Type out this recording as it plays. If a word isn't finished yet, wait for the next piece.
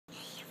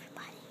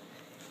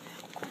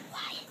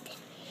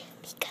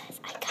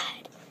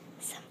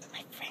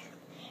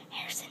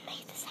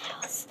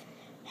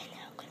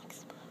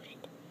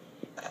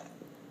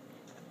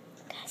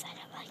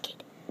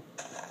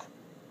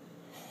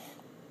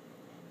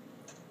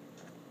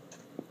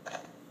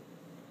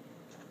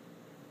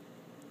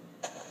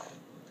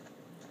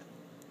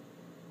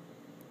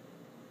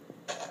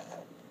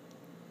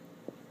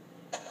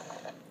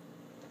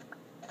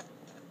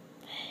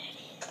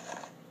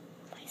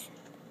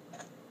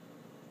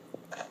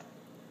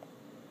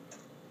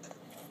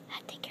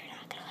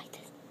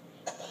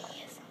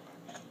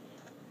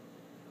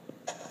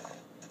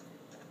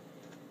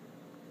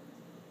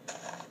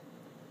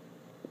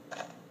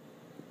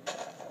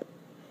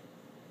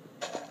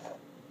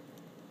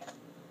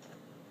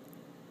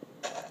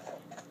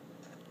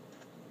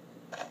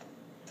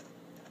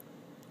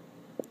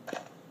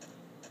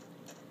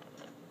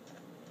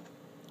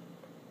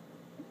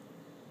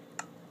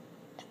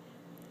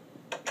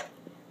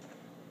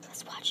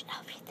watch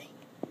everything.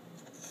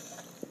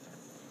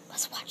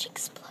 Let's watch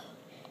explode.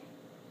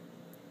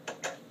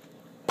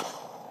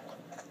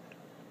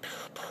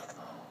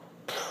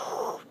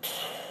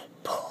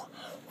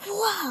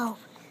 Wow!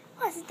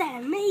 Wasn't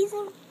that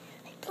amazing?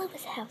 They blew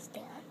his house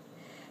down.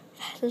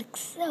 That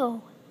looks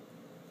so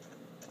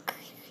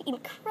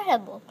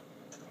incredible.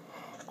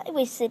 I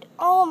wasted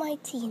all my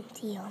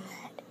TNT on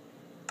that.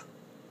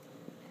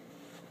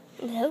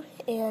 No,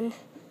 and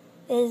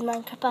this is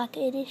Minecraft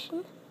Pocket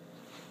Edition.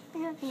 I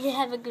hope you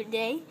have a good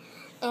day.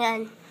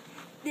 And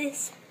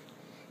this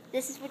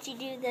is what you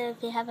do though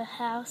if you have a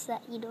house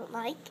that you don't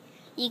like.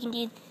 You can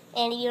do,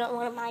 and you don't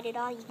want to mine it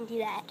all, you can do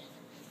that.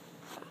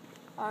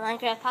 On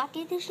Minecraft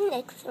Pocket Edition,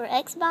 X or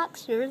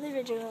Xbox, or the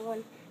original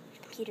one,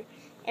 computer.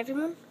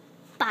 Everyone,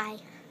 bye.